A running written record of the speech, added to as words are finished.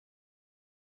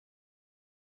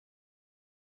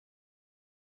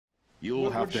You'll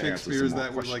What have to answer Shakespeare some is more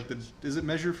that? Where questions. like is it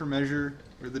Measure for Measure,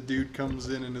 where the dude comes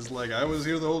in and is like, "I was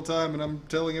here the whole time, and I'm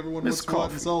telling everyone Miss what's what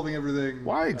Coffee, and solving everything."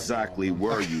 Why exactly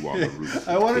were you on the roof?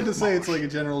 I wanted to with say it's Marsh? like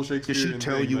a general Shakespearean Did she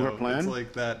tell thing, you her though. plan? It's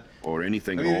like that. Or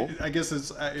anything I at all? mean, I guess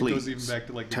it goes even back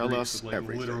to like the tell Greeks us with, like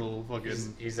everything. literal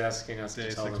fucking. He's asking us to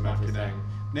Deus tell Ex them Machina. everything.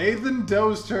 Nathan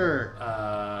dosed her.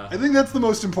 I think that's the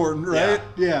most important, right?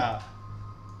 Yeah.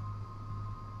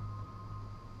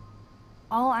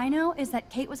 All I know is that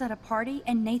Kate was at a party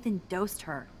and Nathan dosed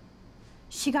her.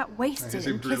 She got wasted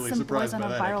and kissed some boys on a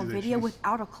viral video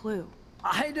without a clue.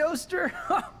 I dosed her?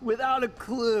 Without a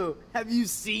clue. Have you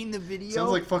seen the video?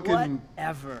 Sounds like fucking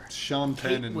Whatever. Sean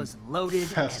Penn and was loaded.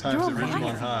 Fast Times at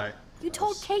Ridgemont High. You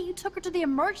told Kate you took her to the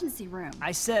emergency room.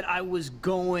 I said I was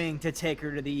going to take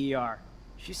her to the ER.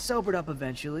 She sobered up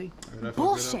eventually.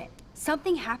 Bullshit.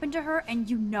 Something happened to her and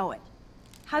you know it.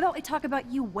 How about we talk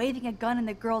about you waving a gun in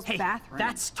the girls' bathroom?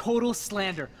 That's total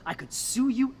slander. I could sue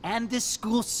you and this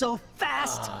school so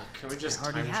fast. Can we just I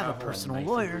already time have a travel personal knife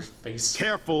lawyer. into his face?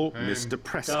 Careful, Mr.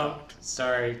 Prescott. Don't.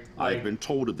 Sorry. I've been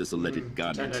told of this alleged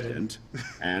gun incident,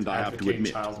 and I have to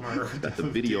admit child murder. that the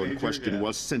video in question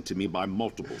was sent to me by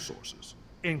multiple sources.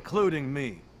 Including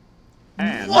me.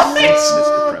 And What?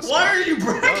 Mr. Prescott Why are you was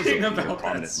bragging appeared about that,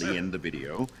 prominently sir? in the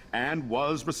video and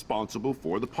was responsible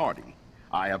for the party.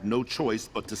 I have no choice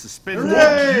but to suspend him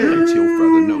until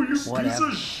further notice.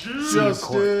 Whatever.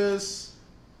 Justice.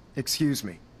 Excuse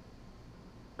me.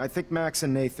 I think Max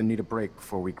and Nathan need a break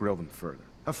before we grill them further.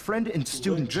 A friend and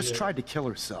student just tried to kill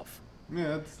herself.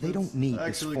 Yeah, They don't need this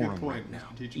actually a good forum point. right now.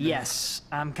 Teaching me. Yes,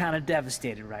 I'm kind of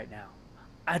devastated right now.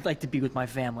 I'd like to be with my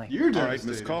family. You're All right, devastated.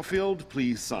 Miss Caulfield,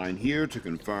 please sign here to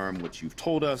confirm what you've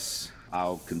told us.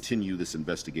 I'll continue this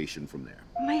investigation from there.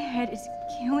 My head is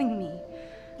killing me.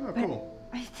 Oh, But cool.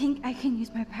 I think I can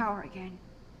use my power again.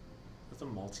 With a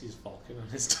Maltese Falcon on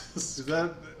his desk. Is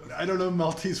that? I don't know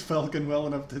Maltese Falcon well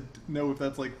enough to know if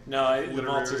that's like. No, the literary.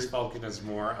 Maltese Falcon is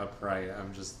more upright.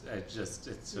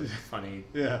 It's a funny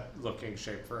Yeah. looking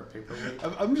shape for a paperweight.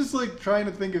 I'm just like trying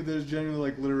to think if there's genuinely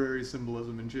like literary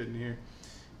symbolism and shit in here.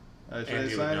 Should I Andy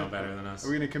would sign know it? better than us. Are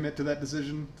we gonna commit to that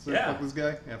decision? So Yeah. Fuck this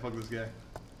guy. Yeah, fuck this guy.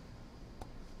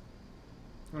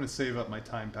 I'm gonna save up my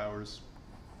time powers.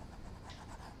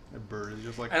 That bird is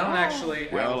just like. I don't actually.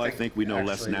 Well, I think we know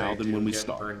less actually now they than do when we get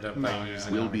start. burned up No, by yeah.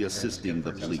 using We'll them be because assisting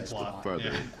the they're police just with plot. further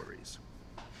Yeah. inquiries.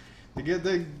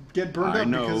 They get burned I up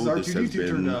because know this R2D2 has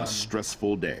turned been on. a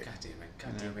stressful day. God damn it!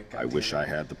 God damn it! God I damn wish it. I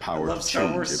had the I power love to Star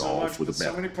change Wars it so all much, for the but so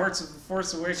better. many parts of the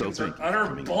Force Awakens So are thank you utter for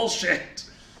coming. bullshit.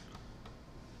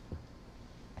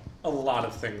 A lot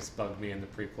of things bug me in the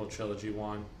prequel trilogy.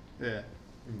 Juan. Yeah.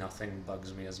 Nothing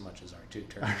bugs me as much as R2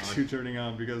 turning on. R2 turning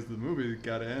on because the movie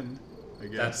gotta end. I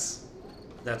guess.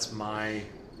 That's my.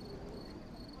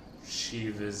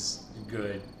 Sheev is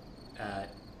good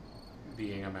at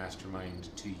being a mastermind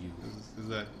to you. Is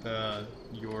that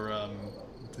your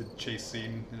the chase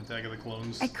scene in Attack of the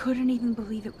Clones? I couldn't even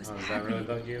believe it was Oh, does that happening.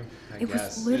 really bug you? I It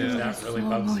guess. was literally That really slow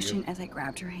bugs motion you. as I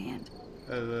grabbed her hand.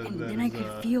 And then I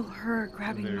could feel her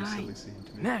grabbing very mine. silly scene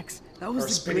to me. Max, that Or was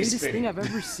the spinny greatest spinny. thing I've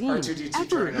ever seen. R2D2 Ever.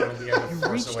 turning on at the end of You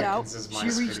Force reached out, Awakens is my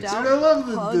she reached spinny out, Dude, I love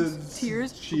the hugs,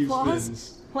 tears, Chief applause,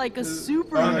 spins. like a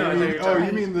super. Oh, no, you mean, you're oh, you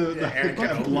talking- mean the yeah, Anakin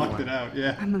kind of Obi-Wan. blocked it out?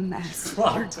 Yeah. I'm a mess.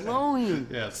 You're glowing.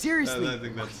 Yes. Seriously, I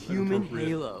think that's an human appropriate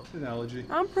halo. analogy.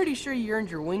 I'm pretty sure you earned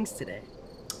your wings today.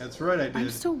 That's right, I did. I'm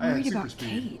so I had worried super about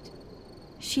speed. Kate.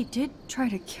 She did try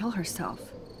to kill herself.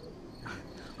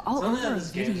 All Something over that a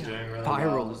this game's video. doing really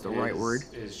Viral well is the right word.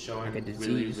 Is showing Like a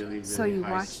really, disease. really, really So you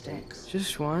high watched it. stakes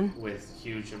Just one with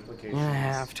huge implications. and a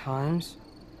half times.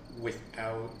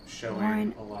 Without showing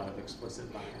Warren, a lot of explicit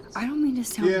violence. I don't mean to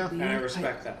sound Yeah. And I weird,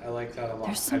 respect but that. I like that a lot.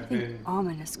 there's I've something been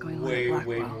ominous going on way, at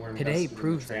way Blackwell. more Today invested in the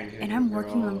proves that. training And of I'm the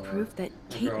working on girl, proof that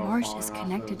the Kate girl Marsh falling is off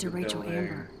connected of to the Rachel building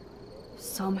Amber.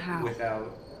 Somehow.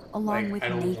 Without, Along like, with I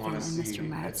don't Nathan wanna and see Mr. a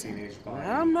Madsen. teenage body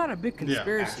I'm not a big Yeah.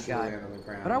 conspiracy actually guy, land on the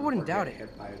ground but I wouldn't or doubt get it.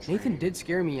 hit by a Nathan train. did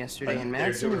scare me yesterday, Like, and they're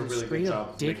Madsen doing a was a really straight good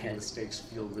up job making the dickhead. stakes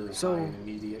feel really So, high and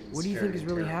immediate and what do you scary think is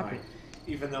and really terrifying. happening?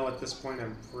 Even though at this point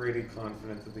I'm pretty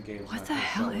confident that the game's What not the gonna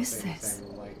hell show is us this?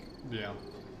 anything, like, Yeah.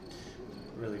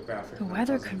 really graphic. The and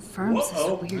weather unpleasant. confirms this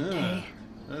Whoa! weird Yeah. day.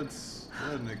 That's.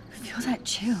 Feel that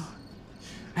chill.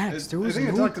 Max, there was I think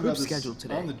I no talked about eclipse this scheduled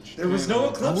today. on the There was no channel.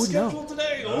 eclipse would know. scheduled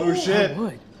today. Oh shit! I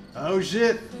would. Oh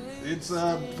shit! It's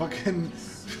fucking.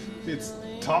 It's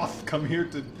Toth come here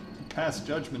to pass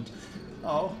judgment.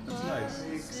 Oh, that's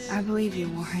nice. I believe you,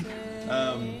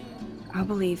 Warren. I'll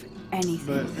believe anything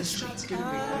But- this week. It's giving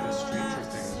me quite a Stranger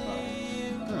Things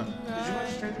vibe. Huh. Did you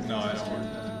watch Stranger Things? No, I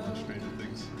didn't watch Stranger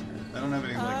Things. I don't have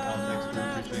any like context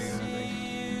for appreciating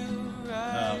anything.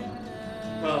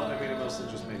 Well, I mean, it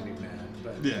mostly just made me mad,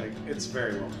 but Yeah. Like, it's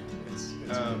very well. It's a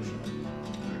good show.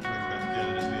 Yeah,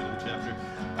 that is the end of the chapter.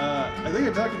 I think I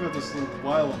talked about this a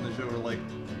while on the show, where like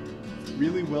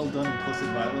really well done implicit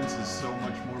violence is so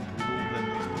much more brutal than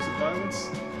explicit violence.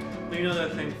 You know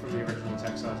that thing from the original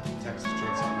Texas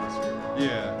Chainsaw Massacre?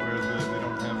 Yeah, where they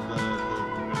don't have the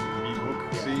meat hook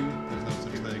scene. There's no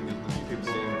such thing as the meat hook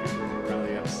scene. People were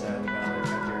really upset about it.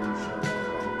 How dare you show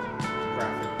like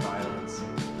graphic violence?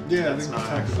 Yeah, I That's think we not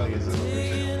talked about actually this in in the the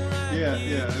original.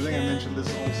 Yeah, I think I mentioned this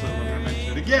also, but I'm going to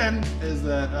mention it again, is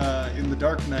that in The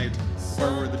Dark Knight, the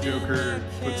part where the Joker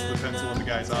puts the pencil in the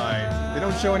guy's eye, they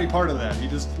don't show any part of that. He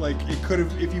just, like, it could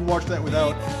have, if you watched that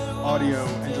without audio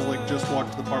and just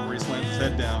watched the part where he slams his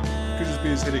head down, it could just be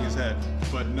his hitting his head.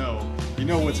 But no, you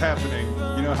know what's happening,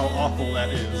 you know how awful that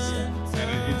is,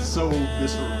 and it's so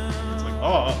visceral. It's like,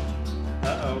 oh.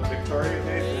 Uh-oh, Victoria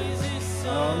Nathan.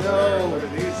 Oh no, What are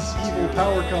these? evil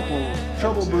power couple,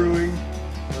 trouble brewing.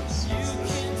 What's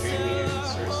this Jamie and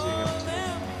Cersei up to?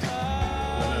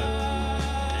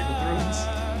 Game of Thrones?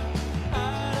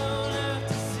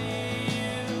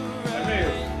 I may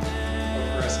have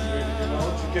overestimated your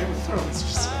knowledge of Game of Thrones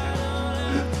just now.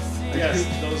 Yes,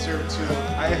 those are two of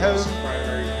the most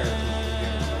primary characters in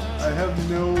Game of Thrones. I have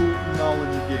no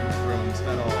knowledge of Game of Thrones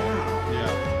at all. Yeah.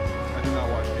 I do not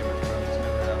watch Game of Thrones,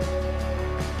 never have.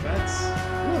 That's...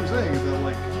 What I'm saying is that,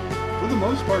 like, for the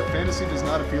most part, fantasy does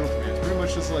not appeal to me. It's pretty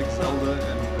much just like Zelda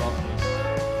and Rothfuss.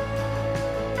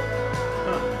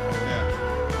 Huh. Yeah.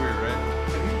 Weird, right?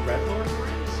 Have you read Lord of the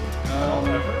Rings?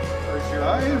 Ever? Or is your I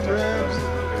context of the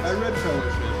read movies?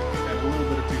 Fellowship and a little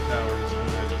bit of Two Towers, and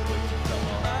I just, like, fell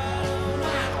off.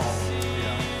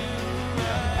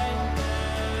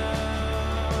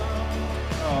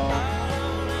 Oh,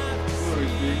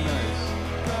 Chloe's being nice.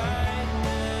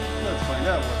 Let's find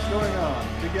out what's going on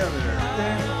together.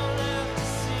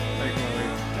 Hey, Chloe.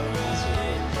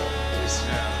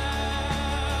 Yeah.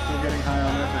 Still getting high on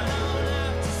that bench.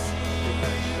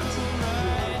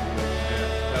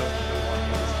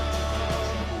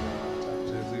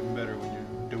 It's even better when you're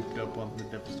doped up on the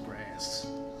devil's grass.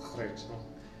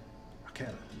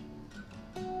 Raquel.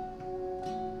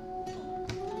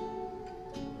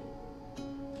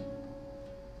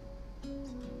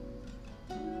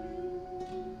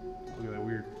 Look at that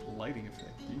weird lighting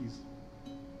effect. Jeez.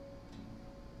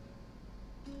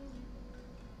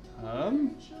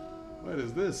 What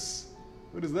is this?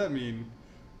 What does that mean?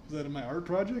 Is that my art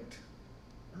project?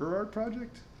 Her art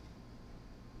project?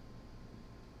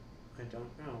 I don't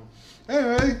know.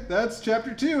 Anyway, that's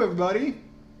chapter 2, everybody.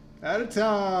 At a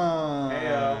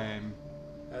time.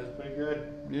 That was pretty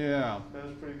good. Yeah. That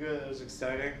was pretty good. That was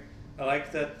exciting. I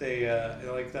like that they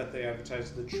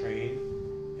advertised the train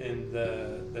in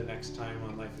the next time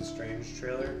on Life is Strange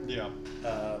trailer. Yeah.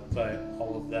 But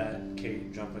all of that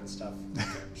Kate jumping stuff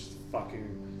just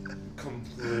fucking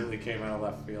completely came out of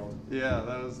left field. Yeah,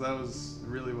 that was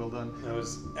really well done. That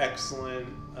was excellent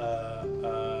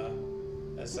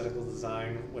aesthetical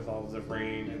design with all of the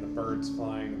rain and the birds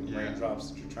flying and the raindrops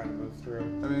that you're trying to move through.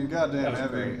 I mean, goddamn,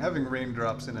 great. having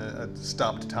raindrops in a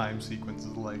stopped time sequence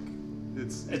is like,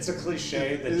 it's a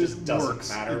cliche that just doesn't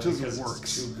matter it just because works.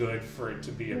 it's too good for it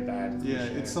to be a bad cliche. Yeah,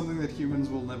 it's something that humans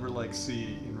will never like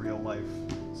see in real life,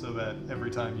 so that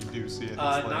every time you do see it, it's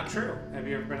like, not true. Have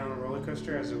you ever been on a roller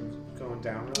coaster as it was going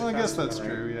down really well, I guess fast in that's the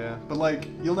rain? true, yeah. But like,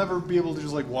 you'll never be able to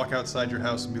just like walk outside your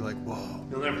house and be like, whoa.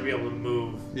 You'll never be able to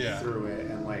move Yeah. through it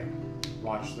and like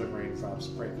watch the raindrops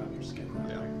break on your skin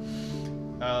that way.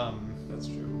 That's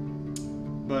true.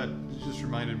 But it just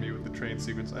reminded me with the train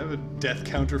sequence. I have a death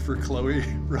counter for Chloe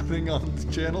running on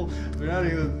the channel. They're not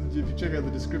even, if you check out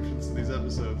the descriptions of these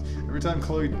episodes, every time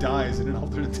Chloe dies in an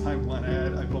alternate timeline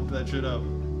I bump that shit up.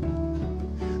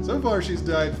 So far she's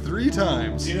died 3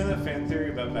 times. Do you know that fan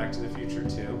theory about Back to the Future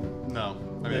 2? No.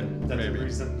 I mean, that maybe. the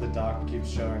reason the Doc keeps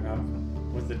showing up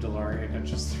with the DeLorean at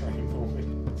just the right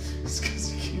moment is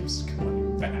because he keeps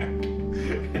going back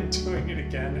and doing it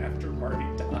again after Marty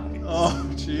dies. Oh,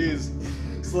 jeez.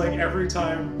 It's like every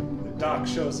time the Doc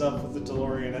shows up with the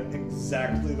DeLorean at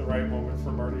exactly the right moment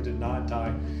for Marty to not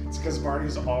die, it's because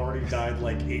Marty's already died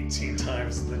like 18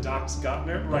 times and the Doc's gotten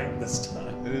it right this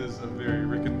time. It is a very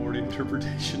Rick and Morty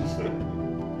interpretation.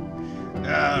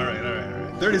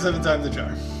 Alright. 37 times the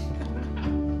charm.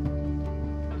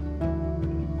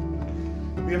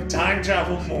 We have time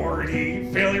travel,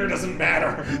 Morty. Failure doesn't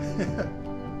matter.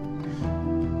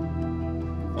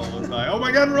 Followed by, oh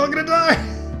my god, we're all gonna die!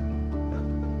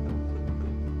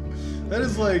 That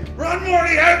is like... Run,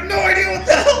 Morty! I have no idea what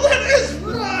the hell that is!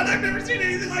 Run! I've never seen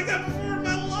anything like that before in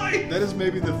my life! life. That is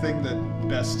maybe the thing that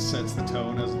best sets the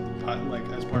tone as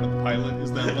as part of the pilot,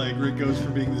 is that like Rick goes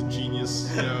from being this genius,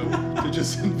 you know, to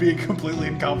just being completely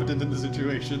incompetent in the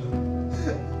situation.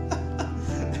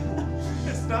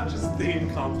 It's not just the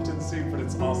incompetency, but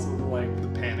it's also like The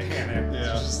panic.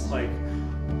 Yeah. It's just like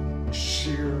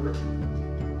sheer.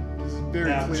 It's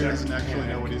very clear he doesn't actually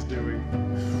know what he's doing.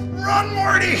 Run,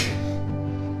 Morty!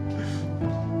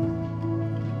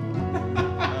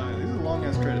 These are long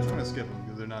ass credits. I'm gonna skip them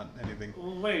because they're not anything.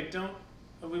 Well, wait, don't.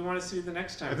 We want to see the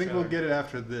next time. I think we'll get it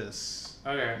after this.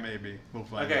 Okay. Maybe. We'll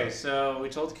find out. Okay, so we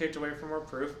told Kate to wait for more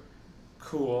proof.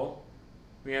 Cool.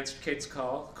 We answered Kate's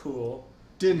call. Cool.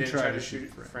 Didn't try to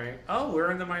shoot Frank. Oh,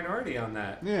 we're in the minority on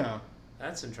that. Yeah.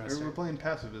 That's interesting. We're playing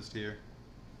pacifist here.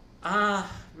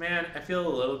 Man, I feel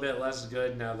a little bit less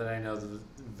good now that I know the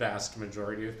vast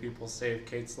majority of people saved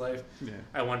Kate's life. Yeah.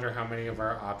 I wonder how many of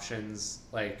our options,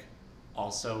 like,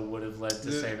 also would have led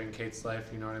to saving Kate's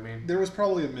life, you know what I mean? There was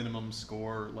probably a minimum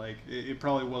score. Like, it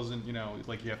probably wasn't, you know,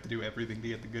 like you have to do everything to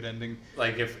get the good ending.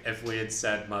 Like, if we had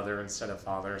said mother instead of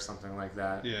father or something like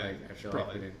that. Yeah, like, I feel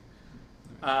probably. like we did.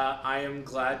 I am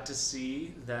glad to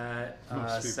see that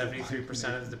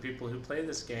 73% of the people who play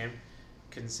this game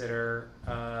consider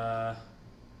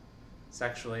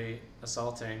sexually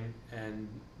assaulting and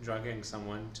drugging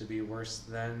someone to be worse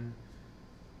than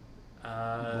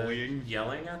bullying,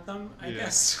 yelling at them, I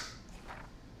guess.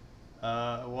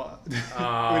 What? We didn't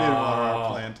water our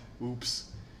plant.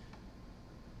 Oops.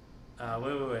 Wait,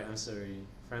 I'm sorry.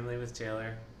 Friendly with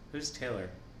Taylor. Who's Taylor?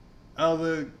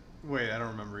 Oh, wait, I don't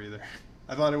remember either.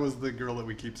 I thought it was the girl that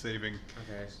we keep saving.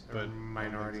 Okay, but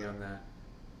minority on that.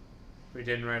 We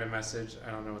didn't write a message.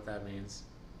 I don't know what that means.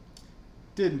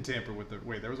 Didn't tamper with the...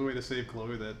 Wait, there was a way to save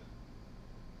Chloe that...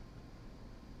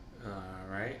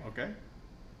 Right. Okay.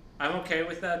 I'm okay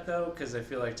with that, though, because I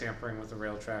feel like tampering with the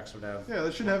rail tracks would have... Yeah,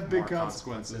 that should have big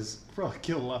consequences. Probably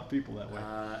kill a lot of people that way.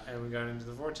 And we got into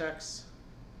the vortex.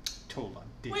 Told on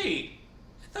dick. Wait!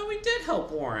 I thought we did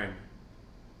help Warren.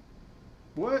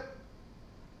 What?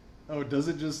 Oh, does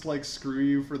it just, like, screw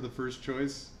you for the first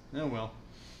choice? Oh, well.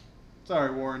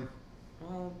 Sorry, Warren.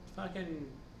 Well, fucking...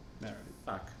 Alright.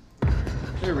 Fuck.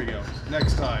 Here we go.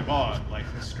 Next time on Life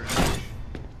is Strange.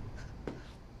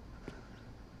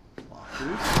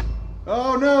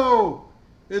 Oh no!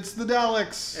 It's the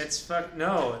Daleks! It's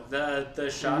no, the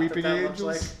shot Weeping that Angels?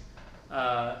 looks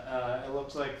like it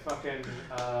looks like fucking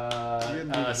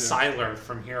Sylar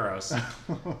from Heroes.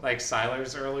 Like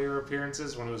Sylar's earlier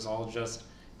appearances when it was all just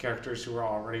characters who were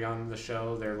already on the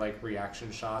show, their like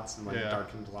reaction shots and like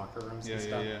darkened locker rooms and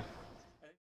stuff. Yeah.